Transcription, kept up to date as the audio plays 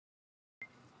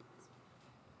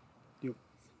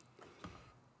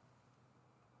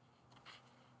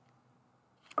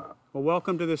Well,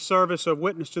 welcome to this service of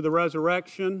Witness to the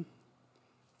Resurrection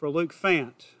for Luke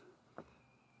Fant.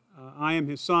 I am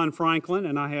his son, Franklin,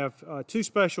 and I have two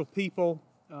special people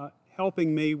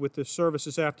helping me with this service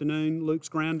this afternoon. Luke's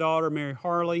granddaughter, Mary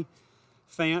Harley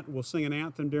Fant, will sing an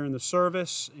anthem during the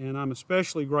service, and I'm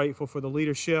especially grateful for the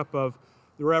leadership of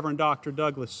the Reverend Dr.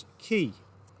 Douglas Key.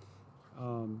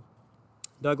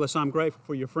 Douglas, I'm grateful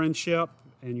for your friendship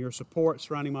and your support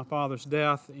surrounding my father's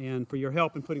death, and for your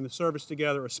help in putting the service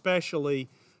together, especially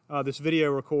this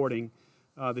video recording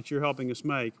that you're helping us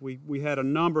make. We had a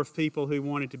number of people who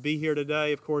wanted to be here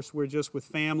today. Of course, we're just with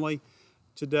family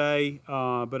today,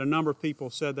 but a number of people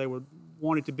said they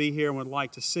wanted to be here and would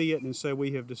like to see it, and so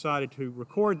we have decided to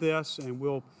record this,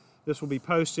 and this will be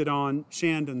posted on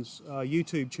Shandon's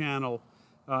YouTube channel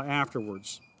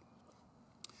afterwards.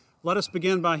 Let us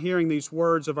begin by hearing these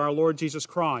words of our Lord Jesus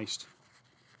Christ.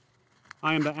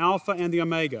 I am the Alpha and the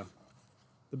Omega,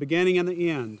 the beginning and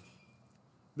the end,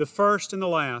 the first and the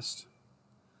last.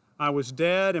 I was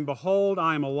dead, and behold,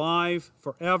 I am alive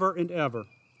forever and ever.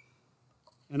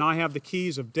 And I have the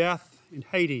keys of death and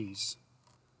Hades.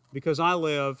 Because I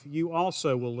live, you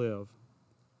also will live.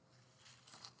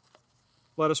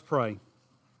 Let us pray.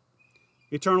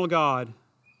 Eternal God,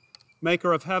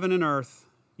 maker of heaven and earth,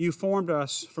 you formed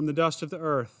us from the dust of the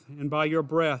earth, and by your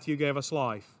breath you gave us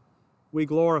life. We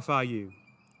glorify you.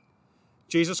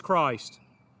 Jesus Christ,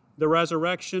 the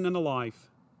resurrection and the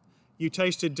life, you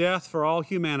tasted death for all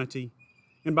humanity,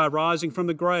 and by rising from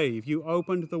the grave, you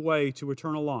opened the way to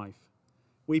eternal life.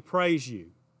 We praise you.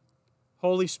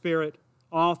 Holy Spirit,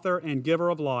 author and giver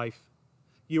of life,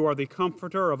 you are the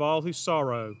comforter of all who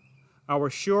sorrow, our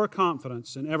sure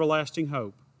confidence and everlasting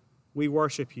hope. We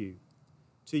worship you.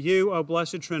 To you, O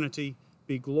blessed Trinity,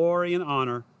 be glory and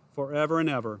honor forever and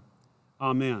ever.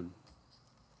 Amen.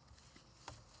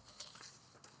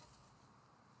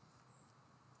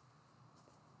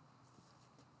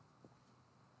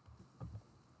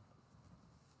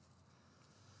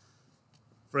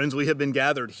 Friends, we have been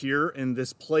gathered here in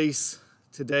this place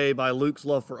today by Luke's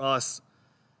love for us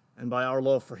and by our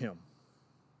love for him.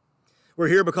 We're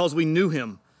here because we knew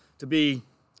him to be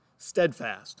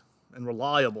steadfast and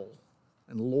reliable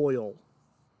and loyal.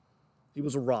 He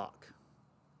was a rock.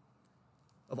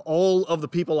 Of all of the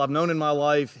people I've known in my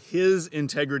life, his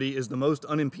integrity is the most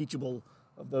unimpeachable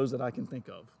of those that I can think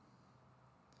of.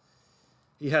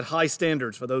 He had high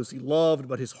standards for those he loved,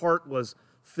 but his heart was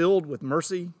filled with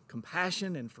mercy,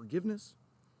 compassion, and forgiveness.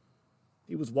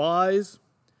 He was wise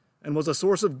and was a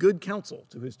source of good counsel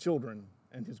to his children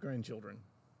and his grandchildren,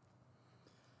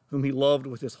 whom he loved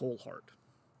with his whole heart.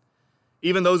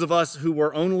 Even those of us who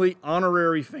were only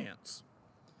honorary Fants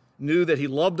knew that he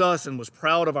loved us and was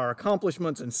proud of our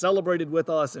accomplishments and celebrated with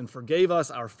us and forgave us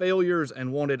our failures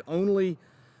and wanted only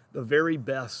the very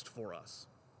best for us.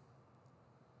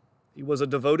 He was a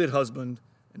devoted husband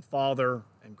and father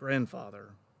and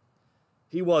grandfather.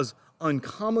 He was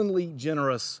uncommonly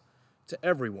generous to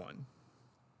everyone,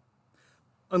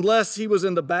 unless he was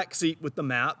in the back seat with the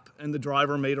map and the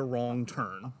driver made a wrong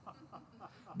turn.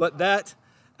 But that,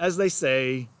 as they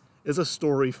say, is a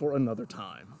story for another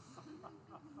time.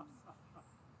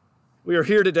 We are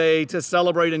here today to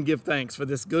celebrate and give thanks for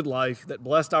this good life that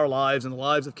blessed our lives and the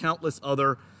lives of countless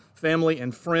other family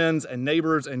and friends and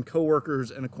neighbors and coworkers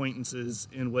and acquaintances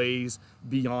in ways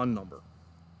beyond number.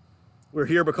 We're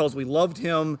here because we loved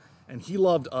him and he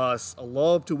loved us, a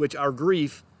love to which our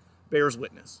grief bears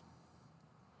witness.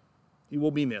 He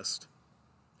will be missed.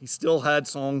 He still had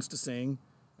songs to sing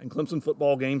and Clemson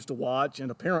football games to watch and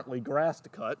apparently grass to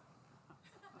cut.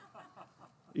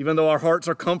 Even though our hearts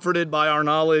are comforted by our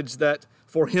knowledge that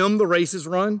for him the race is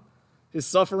run, his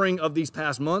suffering of these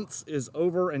past months is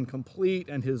over and complete,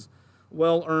 and his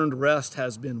well-earned rest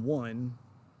has been won.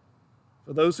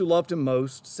 For those who loved him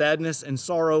most, sadness and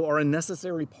sorrow are a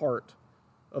necessary part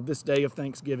of this day of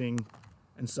thanksgiving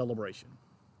and celebration.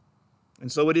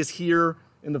 And so it is here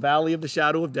in the valley of the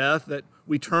shadow of death that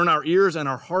we turn our ears and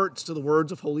our hearts to the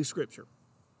words of Holy Scripture,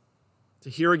 to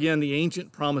hear again the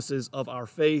ancient promises of our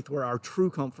faith where our true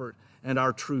comfort and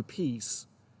our true peace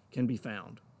can be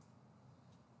found.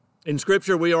 In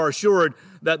Scripture, we are assured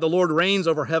that the Lord reigns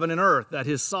over heaven and earth, that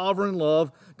his sovereign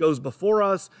love goes before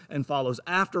us and follows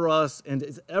after us and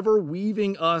is ever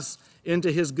weaving us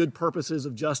into his good purposes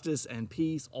of justice and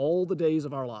peace all the days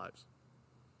of our lives.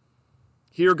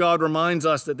 Here, God reminds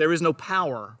us that there is no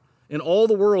power in all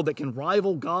the world that can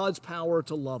rival God's power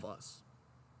to love us,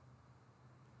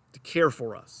 to care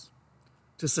for us,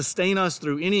 to sustain us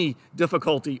through any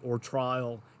difficulty or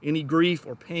trial, any grief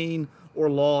or pain or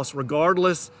loss,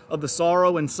 regardless of the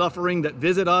sorrow and suffering that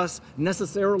visit us,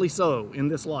 necessarily so, in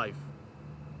this life.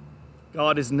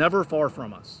 God is never far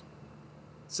from us.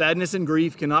 Sadness and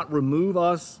grief cannot remove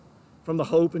us from the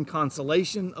hope and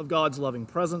consolation of God's loving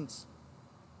presence.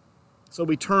 So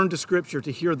we turn to Scripture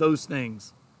to hear those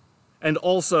things, and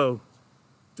also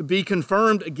to be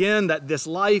confirmed again that this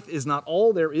life is not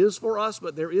all there is for us,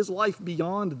 but there is life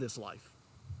beyond this life.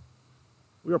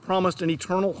 We are promised an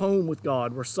eternal home with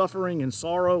God where suffering and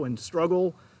sorrow and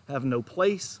struggle have no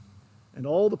place, and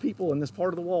all the people in this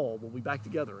part of the wall will be back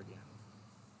together again.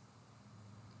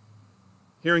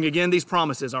 Hearing again these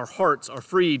promises, our hearts are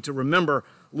freed to remember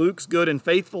Luke's good and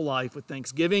faithful life with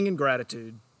thanksgiving and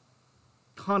gratitude,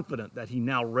 confident that he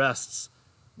now rests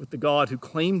with the God who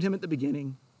claimed him at the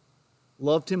beginning,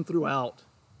 loved him throughout,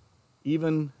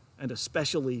 even and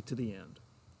especially to the end.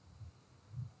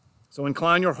 So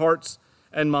incline your hearts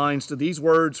and minds to these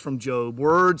words from Job,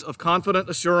 words of confident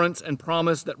assurance and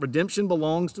promise that redemption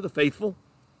belongs to the faithful,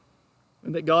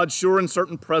 and that God's sure and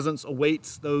certain presence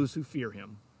awaits those who fear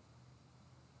him.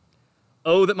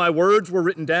 Oh, that my words were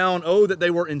written down. Oh, that they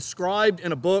were inscribed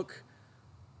in a book.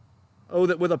 Oh,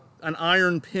 that with an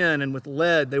iron pen and with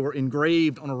lead they were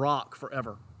engraved on a rock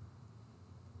forever.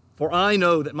 For I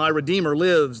know that my Redeemer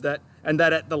lives, and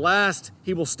that at the last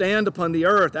he will stand upon the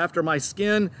earth. After my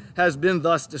skin has been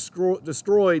thus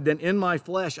destroyed, then in my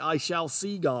flesh I shall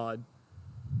see God,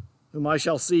 whom I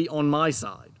shall see on my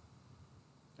side.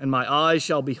 And my eyes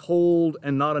shall behold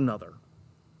and not another.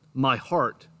 My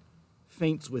heart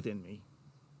faints within me.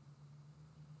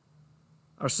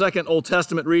 Our second Old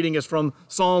Testament reading is from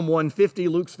Psalm 150,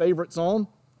 Luke's favorite psalm,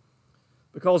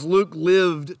 because Luke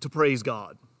lived to praise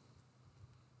God.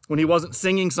 When he wasn't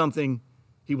singing something,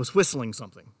 he was whistling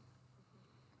something.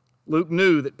 Luke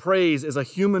knew that praise is a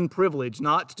human privilege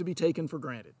not to be taken for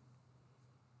granted.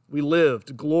 We live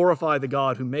to glorify the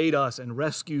God who made us and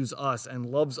rescues us and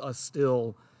loves us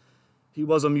still. He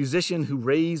was a musician who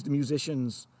raised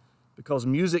musicians because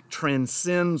music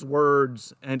transcends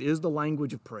words and is the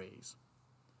language of praise.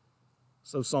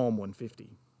 So Psalm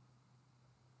 150.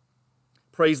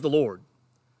 Praise the Lord.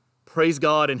 Praise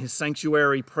God in his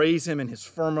sanctuary. Praise him in his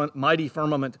mighty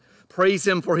firmament. Praise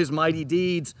him for his mighty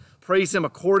deeds. Praise him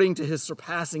according to his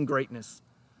surpassing greatness.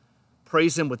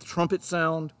 Praise him with trumpet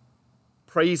sound.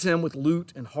 Praise him with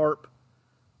lute and harp.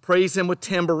 Praise him with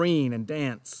tambourine and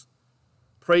dance.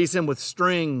 Praise him with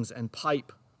strings and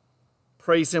pipe.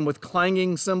 Praise him with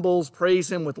clanging cymbals.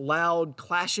 Praise him with loud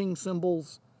clashing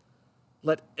cymbals.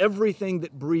 Let everything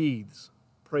that breathes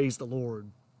praise the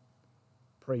Lord.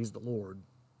 Praise the Lord.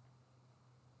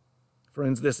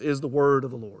 Friends, this is the word of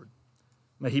the Lord.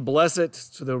 May he bless it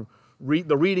to the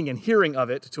reading and hearing of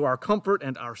it, to our comfort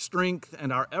and our strength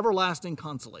and our everlasting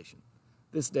consolation,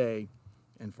 this day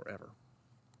and forever.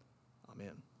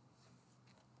 Amen.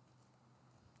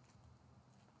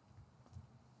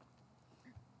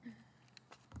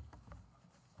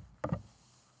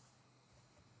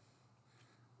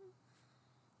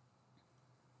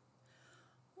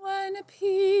 When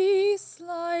peace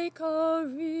like a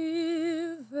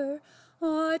river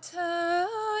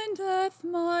attendeth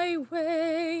my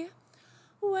way,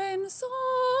 when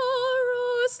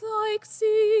sorrows like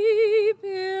sea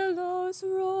billows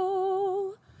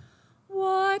roll,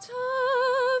 whatever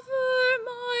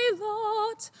my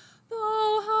lot,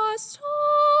 thou hast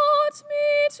taught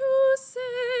me to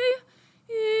say,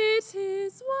 it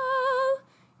is well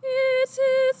with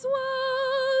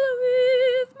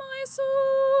my soul.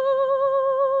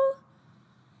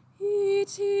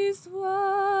 It is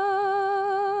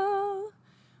well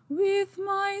with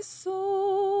my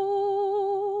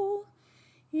soul.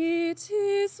 It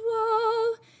is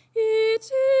well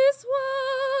with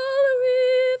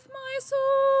my soul.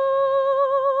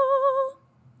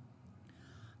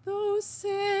 Though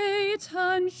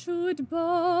Satan should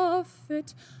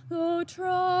buffet, though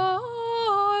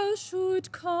trial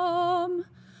should come,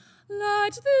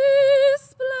 let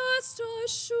this blessed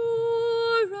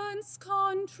assurance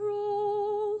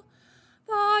control,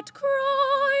 that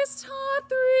Christ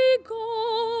hath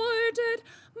regarded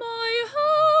my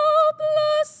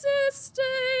helpless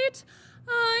estate,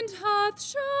 and hath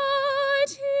shed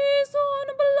his own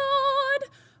blood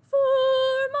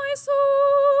for my soul.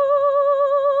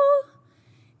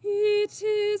 It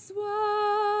is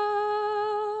well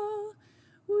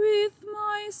with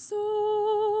my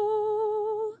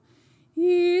soul.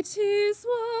 It is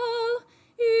well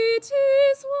with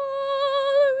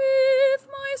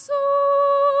my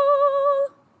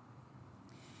soul.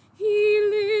 He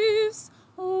lives,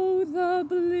 oh, the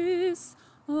bliss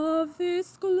of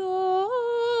this glorious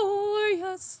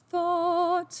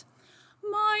thought.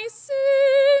 My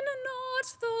sin,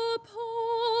 not the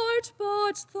part,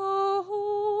 but the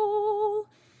whole,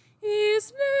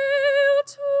 is nailed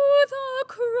to the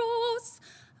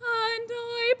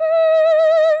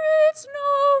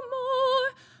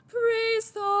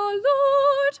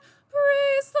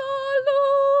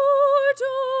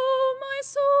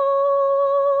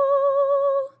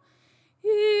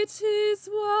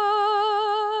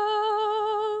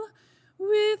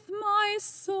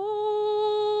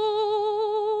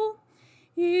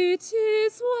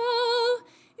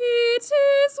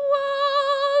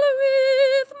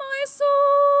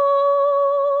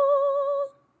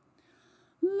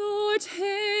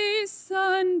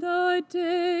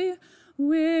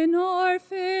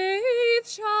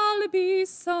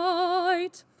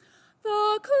sight.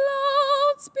 The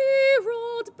clouds be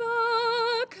rolled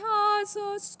back as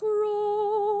a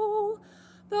scroll.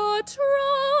 The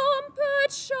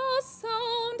trumpet shall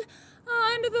sound,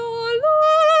 and the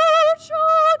Lord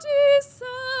shall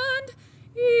descend.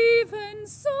 Even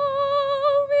so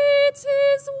it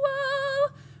is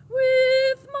well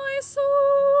with my soul.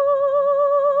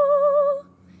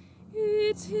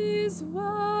 It is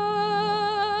well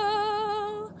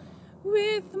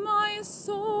with my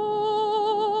soul.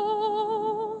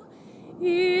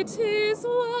 It is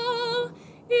well,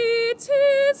 it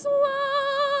is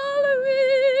well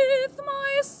with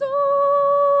my soul.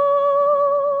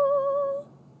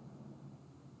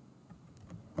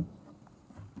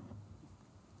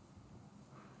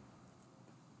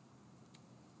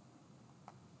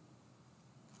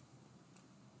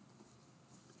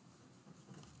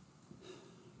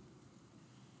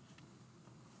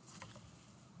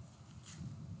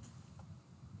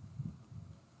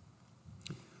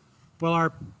 Well,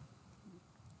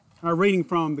 our reading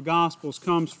from the Gospels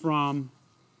comes from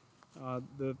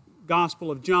the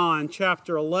Gospel of John,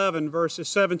 chapter 11, verses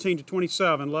 17 to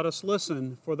 27. Let us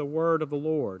listen for the word of the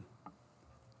Lord.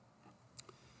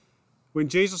 When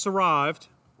Jesus arrived,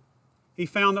 he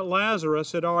found that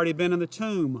Lazarus had already been in the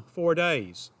tomb 4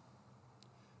 days.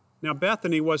 Now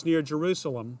Bethany was near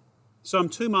Jerusalem, some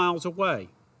 2 miles away,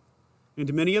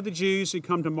 and many of the Jews had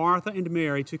come to Martha and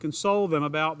Mary to console them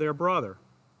about their brother.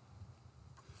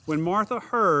 When Martha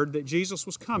heard that Jesus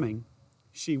was coming,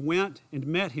 she went and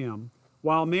met him,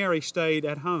 while Mary stayed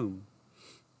at home.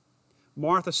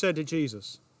 Martha said to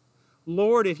Jesus,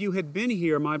 "Lord, if you had been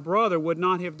here, my brother would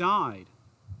not have died.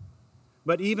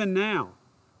 But even now,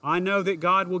 I know that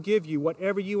God will give you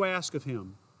whatever you ask of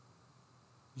him."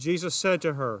 Jesus said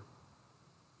to her,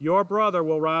 "Your brother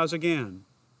will rise again."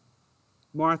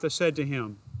 Martha said to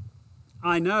him,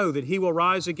 "I know that he will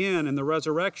rise again in the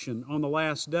resurrection on the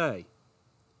last day."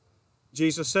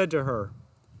 Jesus said to her,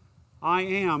 "I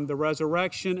am the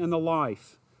resurrection and the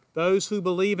life. Those who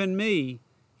believe in me,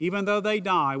 even though they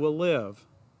die, will live.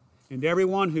 And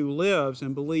everyone who lives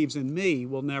and believes in me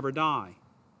will never die.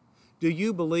 Do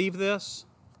you believe this?"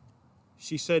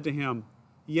 She said to him,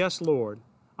 "Yes, Lord.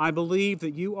 I believe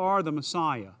that you are the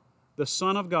Messiah, the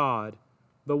Son of God,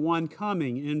 the one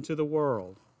coming into the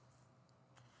world."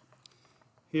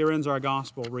 Here ends our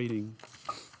gospel reading.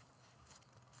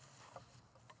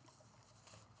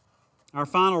 Our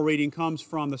final reading comes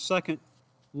from the second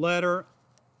letter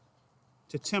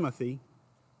to Timothy,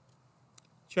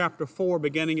 chapter 4,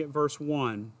 beginning at verse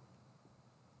 1.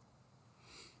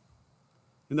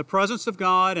 In the presence of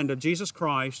God and of Jesus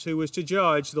Christ, who is to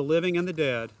judge the living and the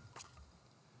dead,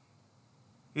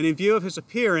 and in view of his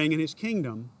appearing in his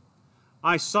kingdom,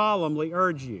 I solemnly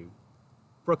urge you,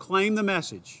 proclaim the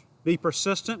message, be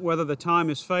persistent whether the time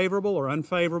is favorable or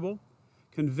unfavorable,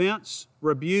 convince,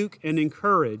 rebuke, and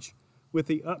encourage with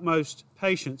the utmost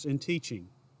patience in teaching.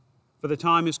 For the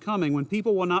time is coming when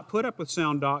people will not put up with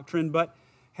sound doctrine, but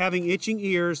having itching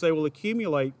ears, they will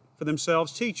accumulate for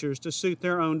themselves teachers to suit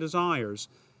their own desires,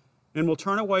 and will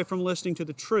turn away from listening to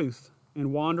the truth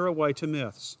and wander away to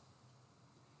myths.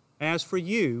 As for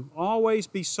you, always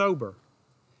be sober,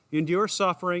 endure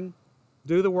suffering,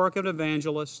 do the work of an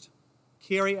evangelist,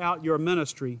 carry out your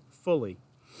ministry fully.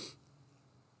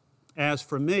 As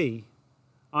for me,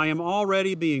 I am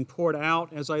already being poured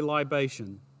out as a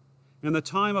libation, and the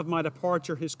time of my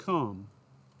departure has come.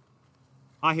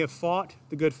 I have fought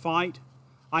the good fight.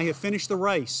 I have finished the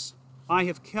race. I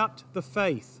have kept the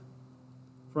faith.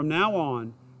 From now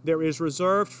on, there is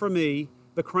reserved for me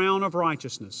the crown of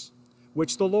righteousness,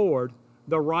 which the Lord,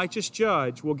 the righteous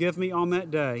judge, will give me on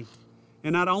that day,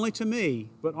 and not only to me,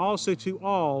 but also to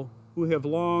all who have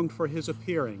longed for his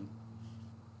appearing.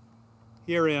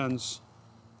 Here ends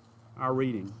our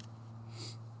reading.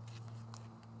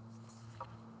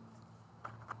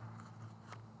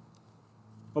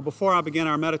 Well, before I begin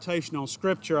our meditation on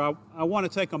Scripture, I want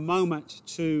to take a moment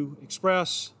to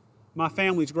express my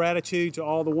family's gratitude to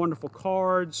all the wonderful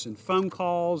cards and phone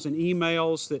calls and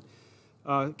emails that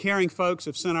caring folks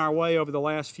have sent our way over the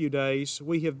last few days.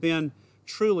 We have been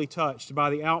truly touched by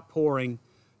the outpouring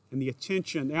and the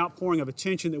outpouring of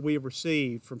attention that we have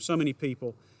received from so many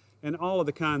people, and all of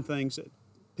the kind things that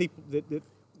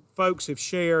folks have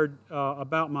shared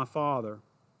about my father.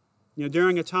 You know,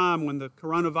 during a time when the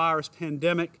coronavirus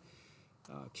pandemic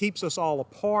keeps us all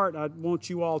apart, I want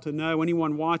you all to know,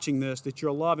 anyone watching this, that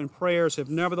your love and prayers have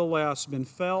nevertheless been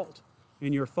felt,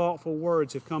 and your thoughtful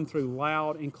words have come through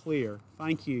loud and clear.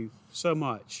 Thank you so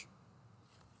much.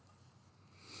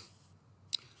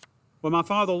 Well, my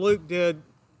father Luke did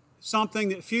something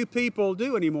that few people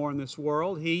do anymore in this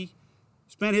world. He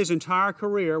spent his entire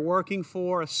career working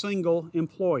for a single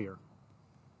employer.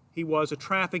 He was a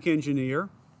traffic engineer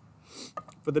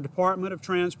for the Department of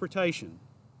Transportation.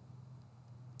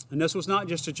 And this was not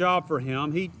just a job for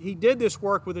him. He did this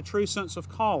work with a true sense of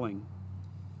calling.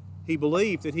 He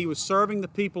believed that he was serving the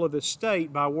people of his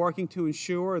state by working to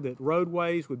ensure that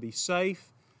roadways would be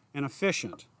safe and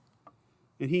efficient.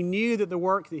 And he knew that the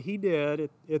work that he did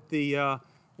at the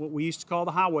what we used to call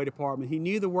the highway department, he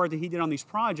knew the work that he did on these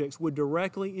projects would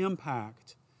directly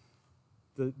impact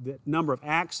the number of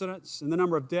accidents and the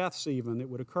number of deaths even that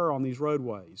would occur on these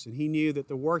roadways. And he knew that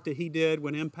the work that he did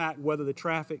would impact whether the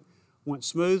traffic went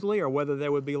smoothly or whether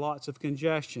there would be lots of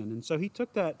congestion. And so he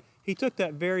took that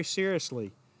very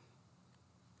seriously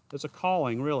as a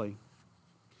calling, really.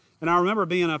 And I remember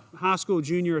being a high school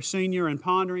junior or senior and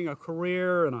pondering a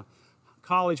career and a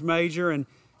college major, and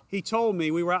he told me,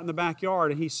 we were out in the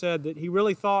backyard, and he said that he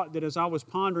really thought that as I was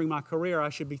pondering my career, I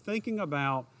should be thinking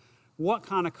about what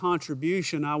kind of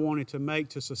contribution I wanted to make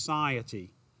to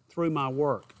society through my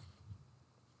work.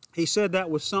 He said that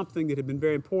was something that had been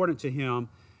very important to him,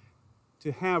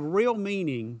 to have real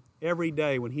meaning every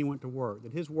day when he went to work,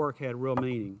 that his work had real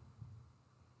meaning.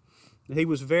 He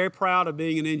was very proud of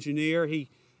being an engineer. He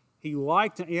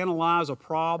liked to analyze a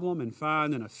problem and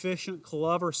find an efficient,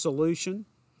 clever solution.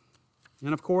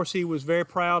 And of course, he was very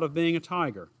proud of being a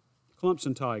Tiger,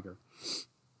 Clemson Tiger.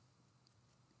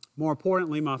 More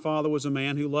importantly, my father was a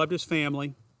man who loved his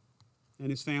family,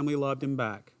 and his family loved him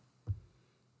back.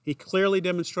 He clearly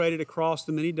demonstrated across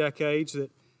the many decades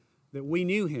that we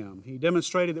knew him. He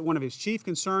demonstrated that one of his chief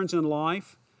concerns in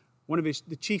life, one of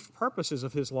the chief purposes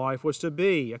of his life, was to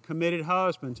be a committed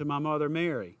husband to my mother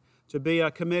Mary, to be a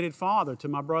committed father to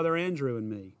my brother Andrew and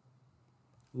me.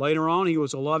 Later on, he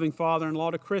was a loving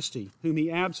father-in-law to Christy, whom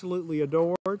he absolutely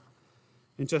adored,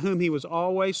 and to whom he was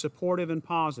always supportive and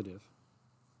positive.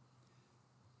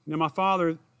 Now, my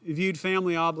father viewed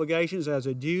family obligations as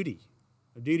a duty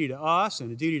to us and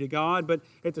a duty to God, but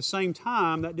at the same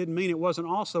time, that didn't mean it wasn't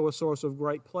also a source of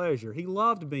great pleasure. He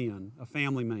loved being a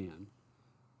family man.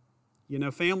 You know,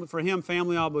 for him,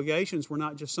 family obligations were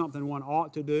not just something one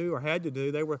ought to do or had to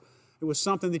do. It was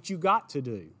something that you got to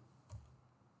do.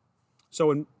 So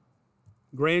when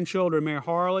grandchildren Mary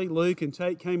Harley, Luke, and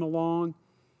Tate came along,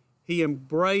 he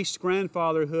embraced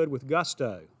grandfatherhood with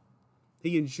gusto.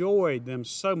 He enjoyed them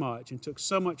so much and took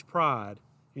so much pride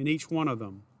in each one of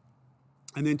them.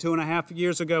 And then 2.5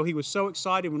 years ago, he was so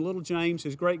excited when little James,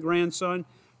 his great-grandson,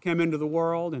 came into the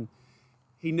world, and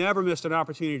he never missed an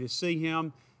opportunity to see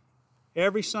him.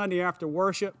 Every Sunday after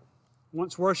worship,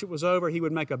 once worship was over, he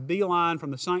would make a beeline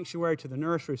from the sanctuary to the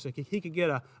nursery so he could get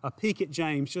a peek at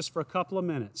James just for a couple of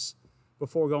minutes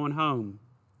before going home.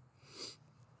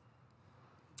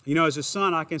 You know, as his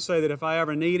son, I can say that if I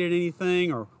ever needed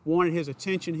anything or wanted his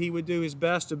attention, he would do his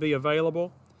best to be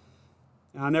available.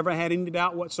 I never had any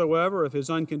doubt whatsoever of his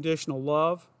unconditional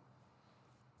love.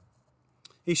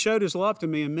 He showed his love to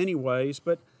me in many ways,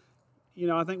 but, you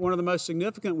know, I think one of the most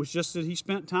significant was just that he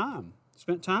spent time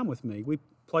with me. We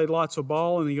played lots of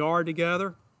ball in the yard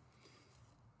together.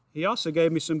 He also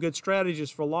gave me some good strategies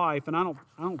for life, and I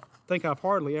don't think I've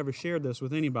hardly ever shared this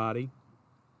with anybody.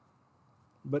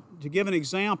 But to give an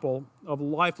example of a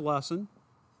life lesson,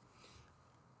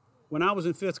 when I was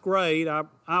in 5th grade,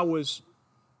 I was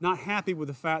not happy with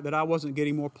the fact that I wasn't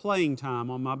getting more playing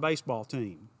time on my baseball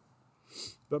team.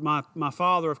 But my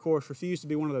father, of course, refused to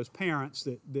be one of those parents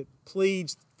that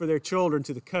pleads for their children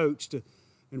to the coach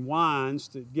and whines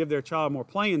to give their child more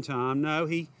playing time. No,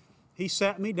 he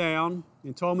sat me down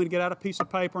and told me to get out a piece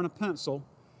of paper and a pencil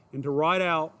and to write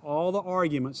out all the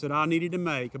arguments that I needed to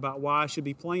make about why I should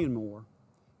be playing more.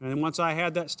 And then once I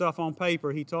had that stuff on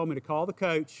paper, he told me to call the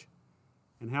coach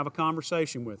and have a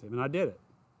conversation with him, and I did it.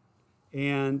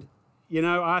 And, you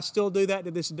know, I still do that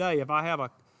to this day. If I have a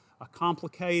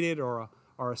complicated or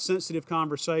a sensitive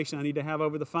conversation I need to have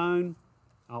over the phone,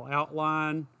 I'll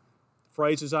outline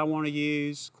phrases I want to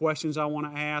use, questions I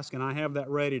want to ask, and I have that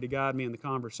ready to guide me in the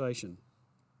conversation.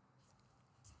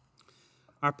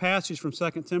 Our passage from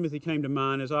 2 Timothy came to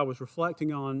mind as I was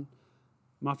reflecting on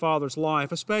my father's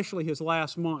life, especially his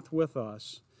last month with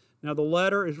us. Now, the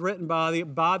letter is written by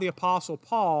the Apostle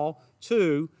Paul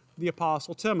to the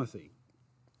Apostle Timothy.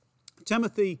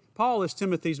 Paul is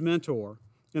Timothy's mentor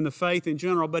in the faith in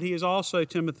general, but he is also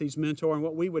Timothy's mentor in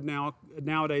what we would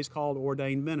nowadays call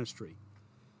ordained ministry.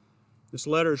 This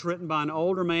letter is written by an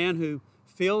older man who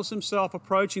feels himself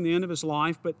approaching the end of his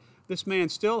life, but this man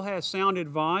still has sound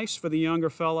advice for the younger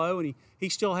fellow, and he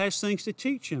still has things to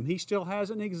teach him. He still has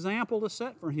an example to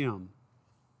set for him.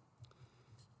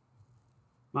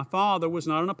 My father was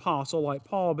not an apostle like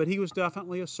Paul, but he was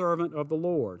definitely a servant of the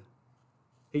Lord.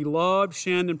 He loved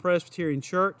Shandon Presbyterian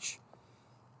Church,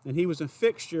 and he was a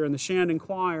fixture in the Shandon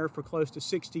Choir for close to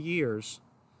 60 years,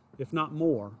 if not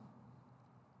more.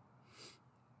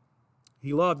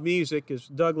 He loved music, as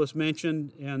Douglas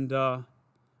mentioned, and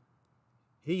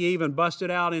he even busted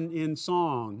out in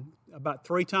song about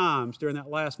 3 times during that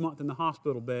last month in the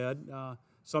hospital bed.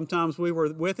 Sometimes we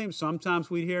were with him, sometimes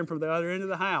we'd hear him from the other end of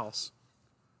the house.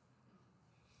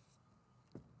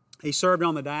 He served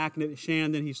on the diaconate at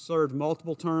Shandon. He served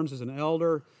multiple terms as an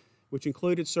elder, which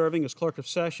included serving as clerk of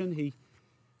session.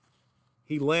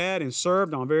 He led and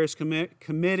served on various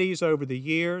committees over the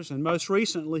years, and most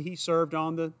recently he served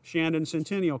on the Shandon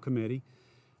Centennial Committee.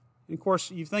 And of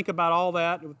course, you think about all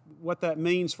that, what that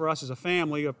means for us as a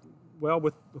family. Well,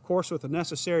 of course, with the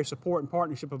necessary support and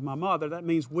partnership of my mother, that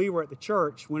means we were at the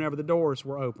church whenever the doors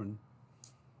were open,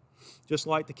 just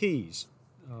like the keys.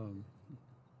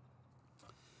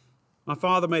 My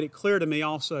father made it clear to me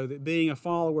also that being a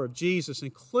follower of Jesus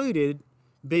included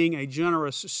being a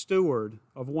generous steward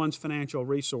of one's financial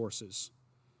resources.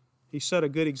 He set a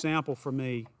good example for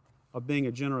me of being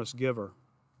a generous giver.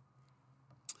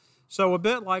 So a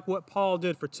bit like what Paul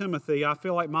did for Timothy, I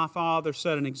feel like my father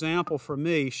set an example for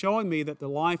me, showing me that the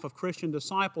life of Christian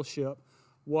discipleship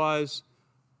was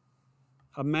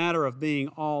a matter of being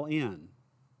all in.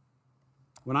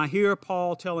 When I hear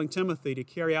Paul telling Timothy to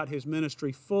carry out his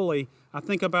ministry fully, I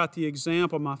think about the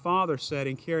example my father set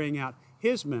in carrying out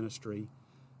his ministry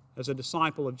as a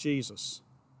disciple of Jesus.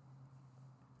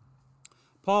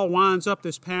 Paul winds up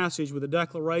this passage with a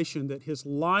declaration that his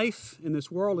life in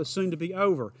this world is soon to be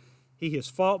over. He has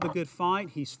fought the good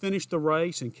fight, he's finished the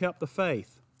race, and kept the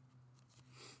faith.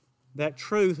 That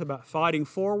truth about fighting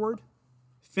forward,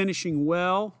 finishing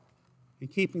well,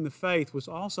 and keeping the faith was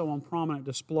also on prominent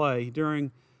display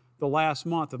during the last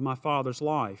month of my father's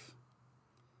life.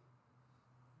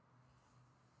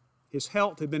 His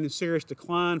health had been in serious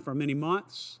decline for many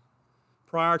months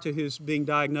prior to his being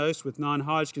diagnosed with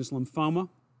non-Hodgkin's lymphoma.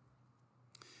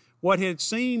 What had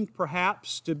seemed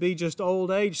perhaps to be just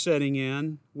old age setting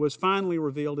in was finally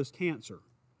revealed as cancer.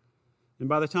 And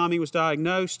by the time he was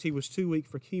diagnosed, he was too weak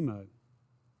for chemo.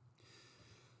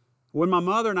 When my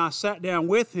mother and I sat down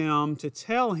with him to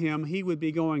tell him he would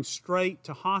be going straight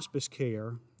to hospice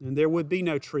care and there would be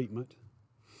no treatment,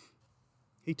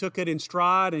 he took it in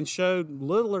stride and showed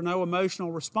little or no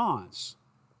emotional response.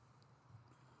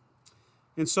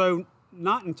 And so,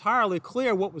 not entirely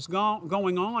clear what was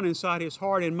going on inside his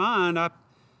heart and mind,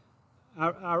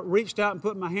 I reached out and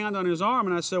put my hand on his arm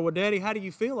and I said, "Well, Daddy, how do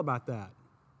you feel about that?"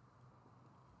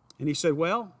 And he said,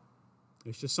 "Well,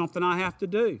 it's just something I have to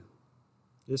do.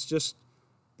 It's just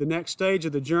the next stage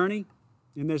of the journey,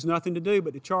 and there's nothing to do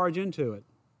but to charge into it."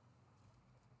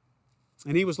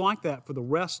 And he was like that for the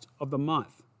rest of the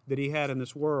month that he had in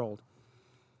this world.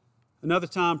 Another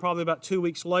time, probably about 2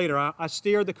 weeks later, I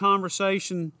steered the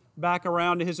conversation back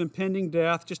around to his impending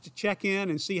death just to check in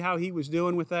and see how he was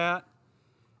doing with that.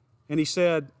 And he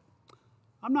said,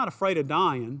 "I'm not afraid of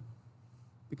dying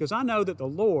because I know that the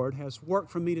Lord has work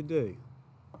for me to do."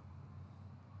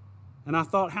 And I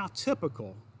thought how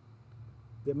typical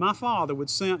that my father would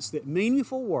sense that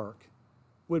meaningful work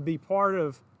would be part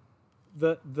of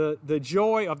the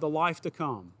joy of the life to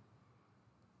come.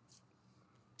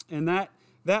 And that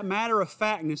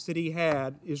matter-of-factness that he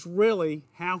had is really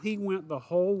how he went the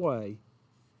whole way.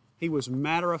 He was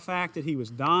matter-of-fact that he was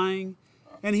dying,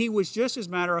 and he was just as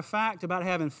matter-of-fact about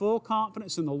having full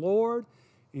confidence in the Lord,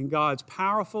 in God's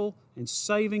powerful and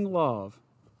saving love.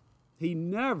 He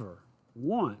never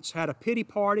once had a pity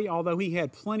party, although he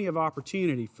had plenty of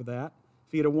opportunity for that,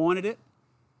 if he'd have wanted it.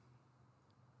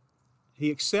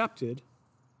 He accepted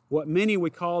what many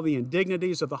would call the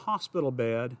indignities of the hospital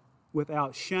bed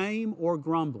without shame or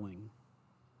grumbling.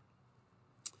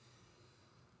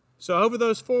 So over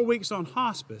those 4 weeks on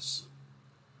hospice,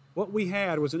 what we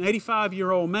had was an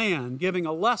 85-year-old man giving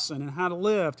a lesson in how to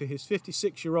live to his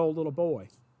 56-year-old little boy.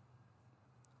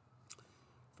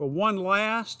 For one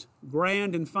last,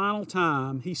 grand, and final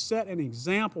time, he set an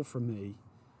example for me,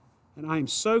 and I am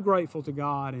so grateful to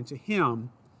God and to him.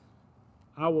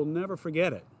 I will never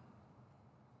forget it.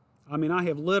 I mean, I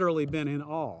have literally been in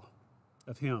awe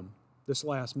of him this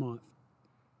last month.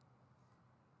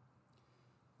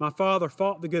 My father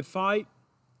fought the good fight.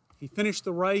 He finished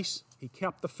the race. He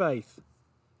kept the faith.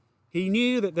 He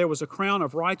knew that there was a crown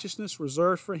of righteousness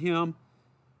reserved for him,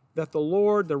 that the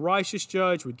Lord, the righteous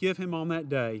judge, would give him on that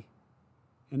day,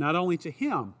 and not only to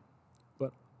him,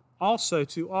 but also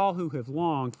to all who have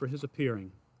longed for his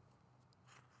appearing.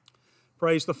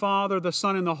 Praise the Father, the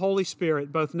Son, and the Holy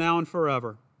Spirit, both now and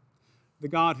forever, the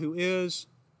God who is,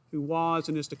 who was,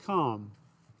 and is to come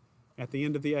at the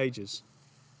end of the ages.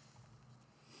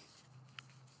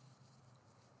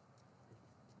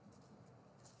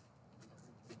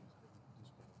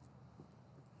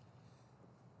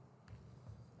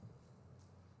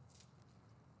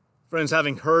 Friends,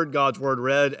 having heard God's word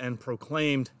read and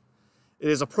proclaimed, it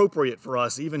is appropriate for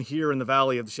us, even here in the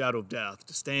valley of the shadow of death,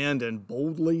 to stand and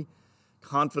boldly,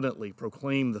 confidently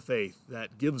proclaim the faith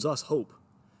that gives us hope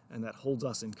and that holds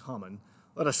us in common.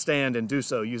 Let us stand and do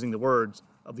so using the words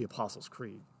of the Apostles'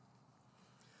 Creed.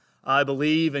 I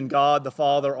believe in God the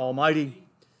Father Almighty,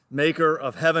 maker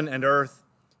of heaven and earth,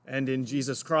 and in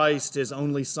Jesus Christ, his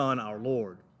only Son, our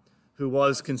Lord, who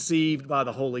was conceived by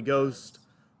the Holy Ghost,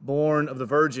 born of the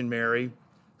Virgin Mary,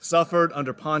 suffered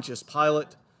under Pontius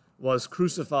Pilate, was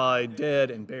crucified, dead,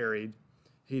 and buried.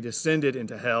 He descended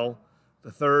into hell.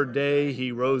 The third day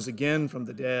he rose again from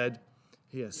the dead.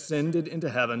 He ascended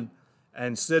into heaven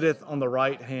and sitteth on the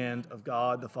right hand of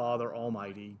God the Father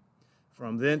Almighty.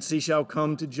 From thence he shall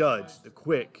come to judge the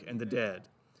quick and the dead.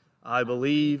 I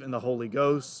believe in the Holy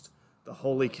Ghost, the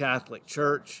Holy Catholic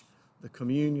Church, the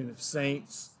communion of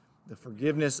saints, the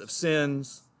forgiveness of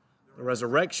sins, the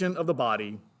resurrection of the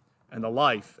body, and the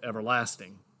life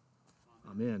everlasting.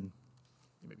 Amen.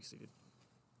 You may be seated.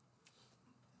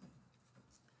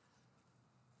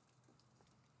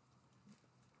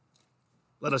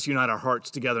 Let us unite our hearts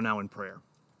together now in prayer.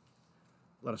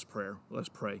 Let us pray. Let us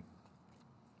pray.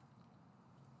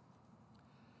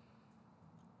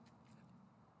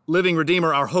 Living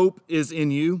Redeemer, our hope is in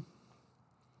you.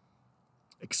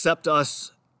 Accept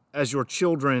us as your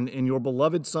children in your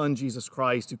beloved Son, Jesus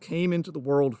Christ, who came into the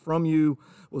world from you,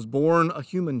 was born a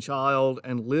human child,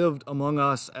 and lived among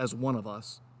us as one of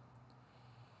us.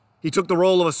 He took the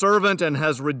role of a servant and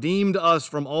has redeemed us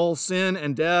from all sin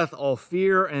and death, all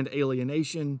fear and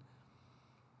alienation.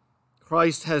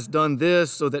 Christ has done this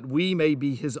so that we may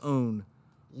be his own,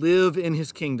 live in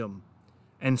his kingdom,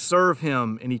 and serve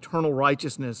him in eternal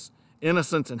righteousness,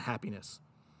 innocence, and happiness,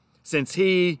 since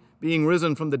he, being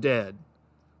risen from the dead,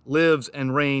 lives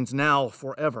and reigns now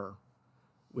forever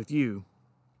with you.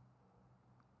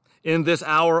 In this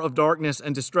hour of darkness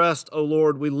and distress, O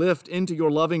Lord, we lift into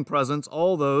your loving presence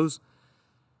all those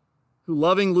who,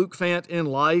 loving Luke Fant in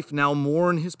life, now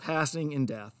mourn his passing in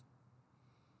death.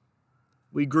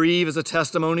 We grieve as a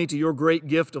testimony to your great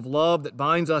gift of love that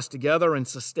binds us together and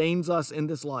sustains us in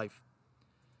this life.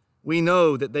 We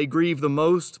know that they grieve the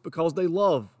most because they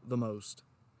love the most.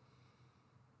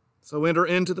 So enter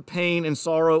into the pain and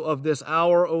sorrow of this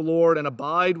hour, O Lord, and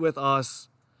abide with us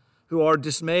who are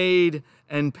dismayed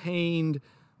and pained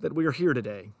that we are here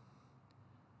today.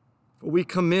 For we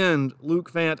commend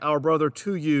Luke Fant, our brother,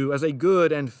 to you as a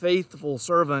good and faithful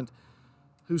servant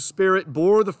whose spirit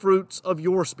bore the fruits of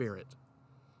your spirit: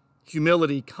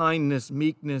 humility, kindness,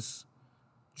 meekness,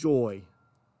 joy,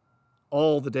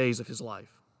 all the days of his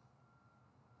life.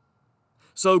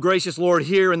 So, gracious Lord,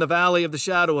 here in the valley of the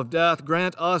shadow of death,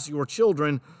 grant us, your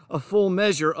children, a full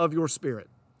measure of your Spirit,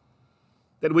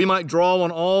 that we might draw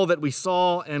on all that we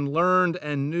saw and learned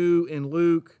and knew in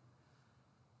Luke,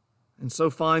 and so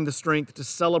find the strength to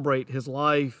celebrate his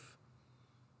life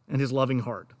and his loving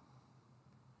heart.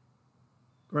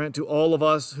 Grant to all of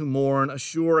us who mourn a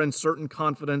sure and certain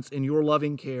confidence in your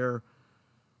loving care,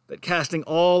 that casting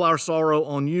all our sorrow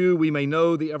on you, we may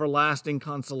know the everlasting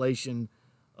consolation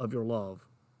of your love.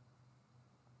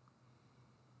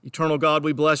 Eternal God,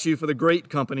 we bless you for the great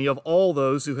company of all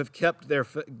those who have kept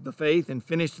the faith and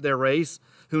finished their race,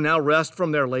 who now rest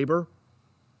from their labor.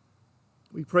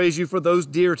 We praise you for those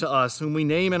dear to us whom we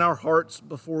name in our hearts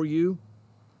before you.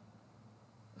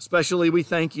 Especially we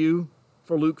thank you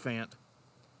for Luke Fant,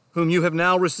 whom you have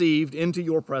now received into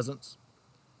your presence,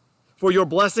 for your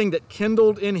blessing that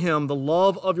kindled in him the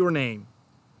love of your name,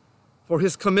 for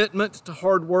his commitment to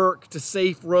hard work, to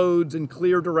safe roads and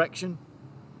clear direction,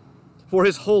 for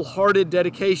his wholehearted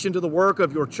dedication to the work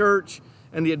of your church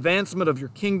and the advancement of your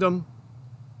kingdom,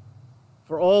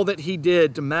 for all that he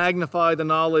did to magnify the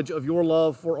knowledge of your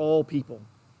love for all people,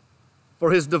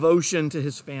 for his devotion to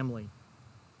his family,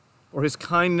 for his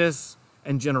kindness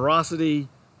and generosity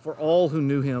for all who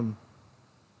knew him,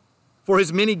 for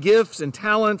his many gifts and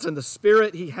talents and the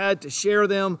spirit he had to share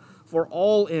them for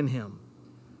all in him,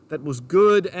 that was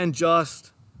good and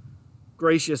just,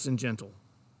 gracious and gentle.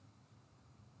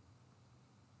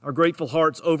 Our grateful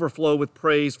hearts overflow with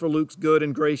praise for Luke's good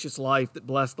and gracious life that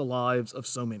blessed the lives of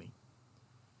so many.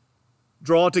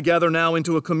 Draw together now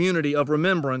into a community of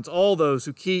remembrance all those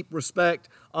who keep, respect,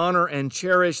 honor, and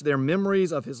cherish their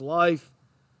memories of his life,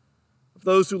 of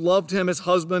those who loved him as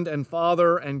husband and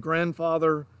father and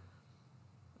grandfather,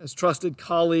 as trusted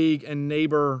colleague and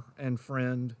neighbor and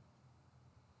friend.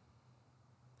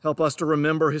 Help us to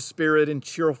remember his spirit and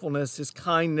cheerfulness, his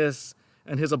kindness,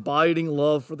 and his abiding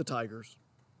love for the tigers.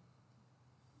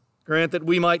 Grant that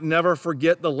we might never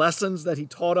forget the lessons that he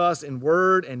taught us in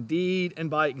word and deed and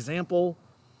by example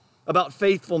about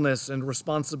faithfulness and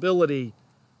responsibility,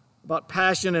 about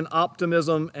passion and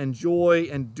optimism and joy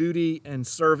and duty and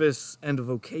service and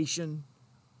vocation.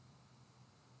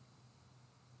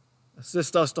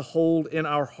 Assist us to hold in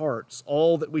our hearts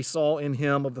all that we saw in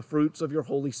him of the fruits of your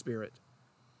Holy Spirit.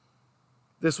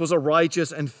 This was a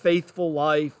righteous and faithful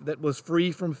life that was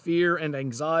free from fear and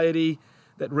anxiety,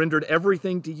 that rendered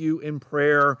everything to you in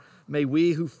prayer. May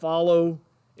we who follow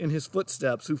in his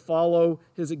footsteps, who follow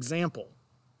his example,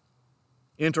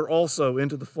 enter also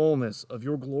into the fullness of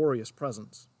your glorious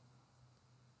presence.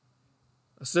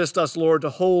 Assist us, Lord,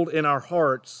 to hold in our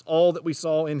hearts all that we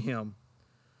saw in him,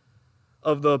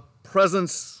 of the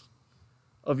presence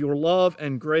of your love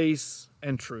and grace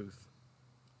and truth.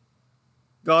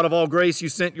 God of all grace, you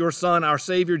sent your Son, our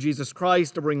Savior, Jesus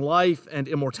Christ, to bring life and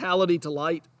immortality to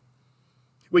light.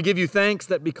 We give you thanks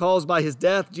that because by his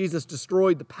death Jesus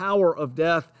destroyed the power of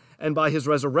death, and by his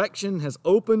resurrection has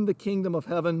opened the kingdom of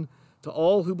heaven to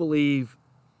all who believe.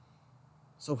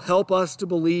 So help us to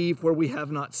believe where we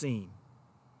have not seen,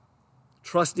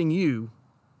 trusting you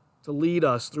to lead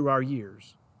us through our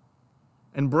years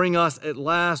and bring us at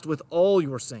last with all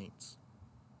your saints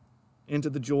into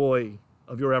the joy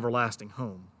of your everlasting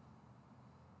home.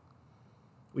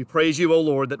 We praise you, O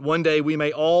Lord, that one day we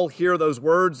may all hear those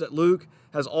words that Luke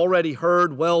has already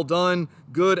heard. Well done,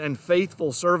 good and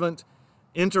faithful servant.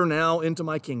 Enter now into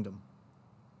my kingdom.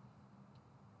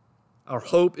 Our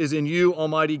hope is in you,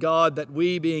 Almighty God, that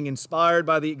we, being inspired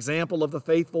by the example of the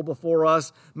faithful before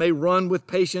us, may run with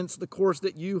patience the course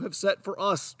that you have set for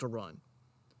us to run,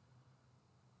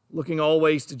 looking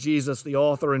always to Jesus, the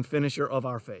author and finisher of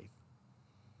our faith,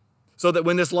 so that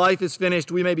when this life is finished,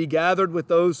 we may be gathered with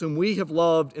those whom we have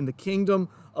loved in the kingdom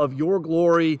of your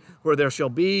glory, where there shall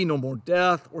be no more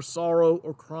death or sorrow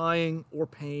or crying or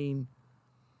pain,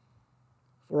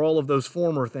 for all of those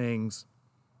former things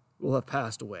will have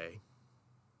passed away.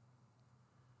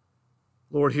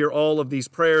 Lord, hear all of these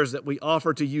prayers that we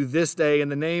offer to you this day in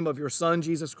the name of your Son,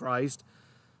 Jesus Christ,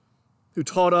 who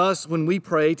taught us when we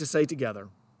pray to say together,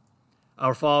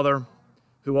 Our Father,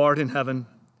 who art in heaven,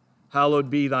 hallowed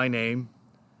be thy name.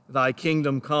 Thy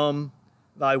kingdom come,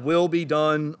 thy will be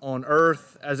done on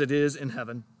earth as it is in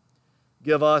heaven.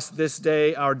 Give us this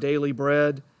day our daily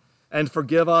bread, and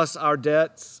forgive us our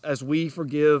debts as we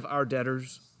forgive our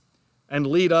debtors. And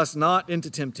lead us not into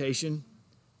temptation,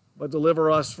 but deliver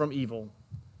us from evil.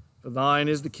 For thine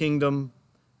is the kingdom,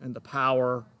 and the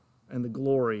power, and the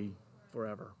glory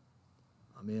forever.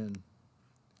 Amen.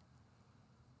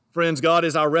 Friends, God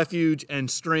is our refuge and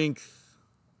strength,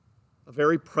 a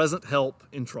very present help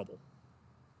in trouble.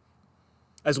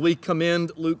 As we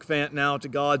commend Luke Fant now to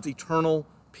God's eternal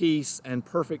peace and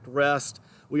perfect rest,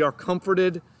 we are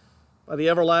comforted by the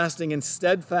everlasting and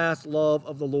steadfast love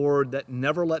of the Lord that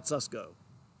never lets us go.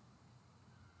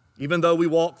 Even though we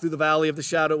walk through the valley of the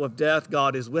shadow of death,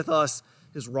 God is with us,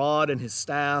 his rod and his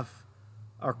staff,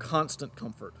 our constant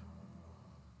comfort.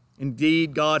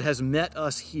 Indeed, God has met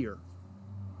us here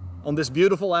on this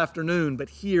beautiful afternoon, but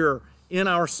here in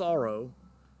our sorrow,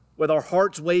 with our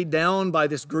hearts weighed down by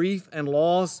this grief and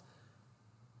loss,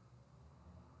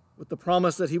 with the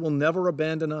promise that he will never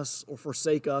abandon us or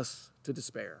forsake us to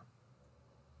despair.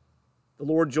 The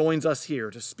Lord joins us here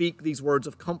to speak these words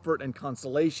of comfort and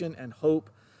consolation and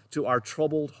hope to our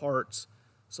troubled hearts.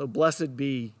 So blessed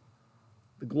be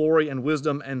the glory and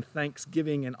wisdom and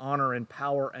thanksgiving and honor and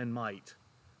power and might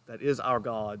that is our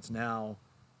God's now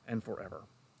and forever.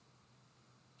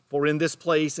 For in this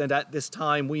place and at this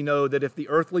time we know that if the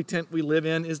earthly tent we live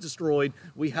in is destroyed,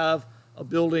 we have a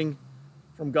building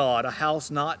from God, a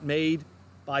house not made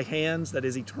by hands that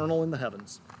is eternal in the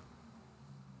heavens.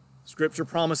 Scripture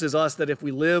promises us that if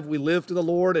we live to the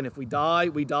Lord, and if we die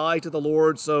to the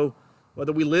Lord. So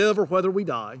whether we live or whether we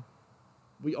die,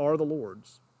 we are the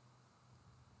Lord's.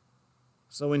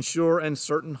 So in sure and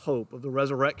certain hope of the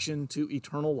resurrection to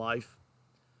eternal life,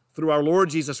 through our Lord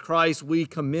Jesus Christ, we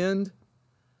commend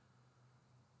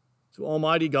to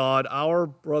Almighty God our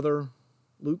brother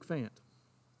Luke Fant.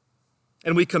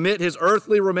 And we commit his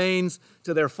earthly remains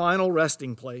to their final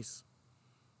resting place,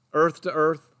 earth to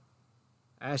earth,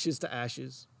 ashes to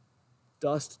ashes,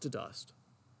 dust to dust.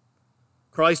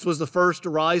 Christ was the first to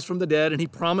rise from the dead, and he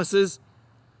promises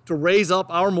to raise up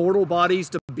our mortal bodies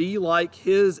to be like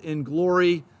his in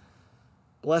glory.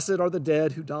 Blessed are the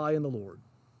dead who die in the Lord.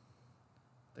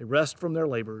 They rest from their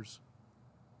labors.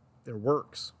 Their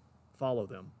works follow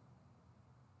them.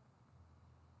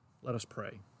 Let us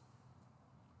pray.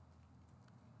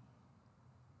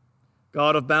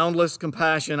 God of boundless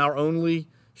compassion, our only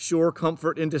sure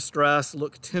comfort in distress,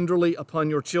 look tenderly upon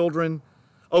your children,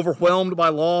 Overwhelmed by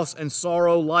loss and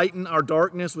sorrow, lighten our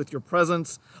darkness with your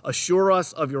presence. Assure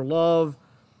us of your love.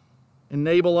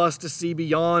 Enable us to see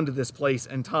beyond this place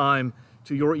and time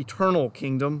to your eternal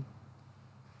kingdom.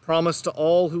 Promise to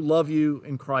all who love you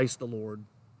in Christ the Lord.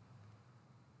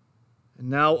 And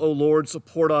now, O Lord,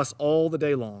 support us all the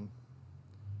day long,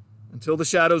 until the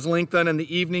shadows lengthen and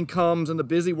the evening comes and the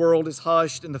busy world is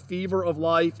hushed and the fever of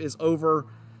life is over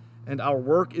and our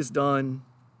work is done.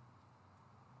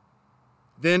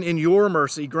 Then in your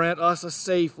mercy grant us a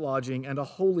safe lodging and a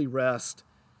holy rest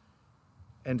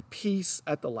and peace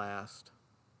at the last.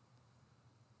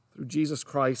 Through Jesus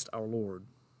Christ our Lord.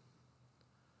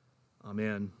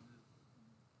 Amen.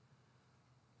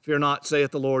 Fear not,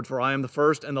 saith the Lord, for I am the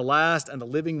first and the last and the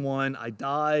living one. I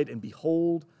died, and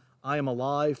behold, I am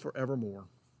alive forevermore.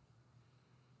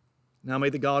 Now may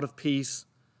the God of peace,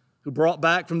 who brought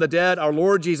back from the dead our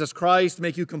Lord Jesus Christ,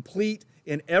 make you complete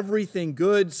in everything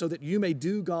good, so that you may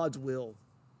do God's will,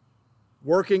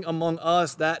 working among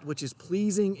us that which is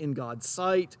pleasing in God's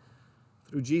sight,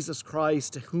 through Jesus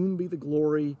Christ, to whom be the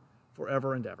glory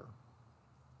forever and ever.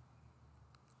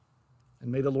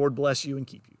 And may the Lord bless you and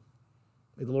keep you.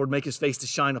 May the Lord make his face to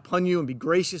shine upon you and be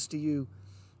gracious to you.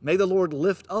 May the Lord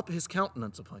lift up his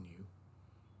countenance upon you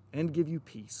and give you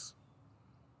peace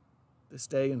this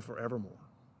day and forevermore.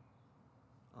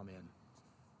 Amen.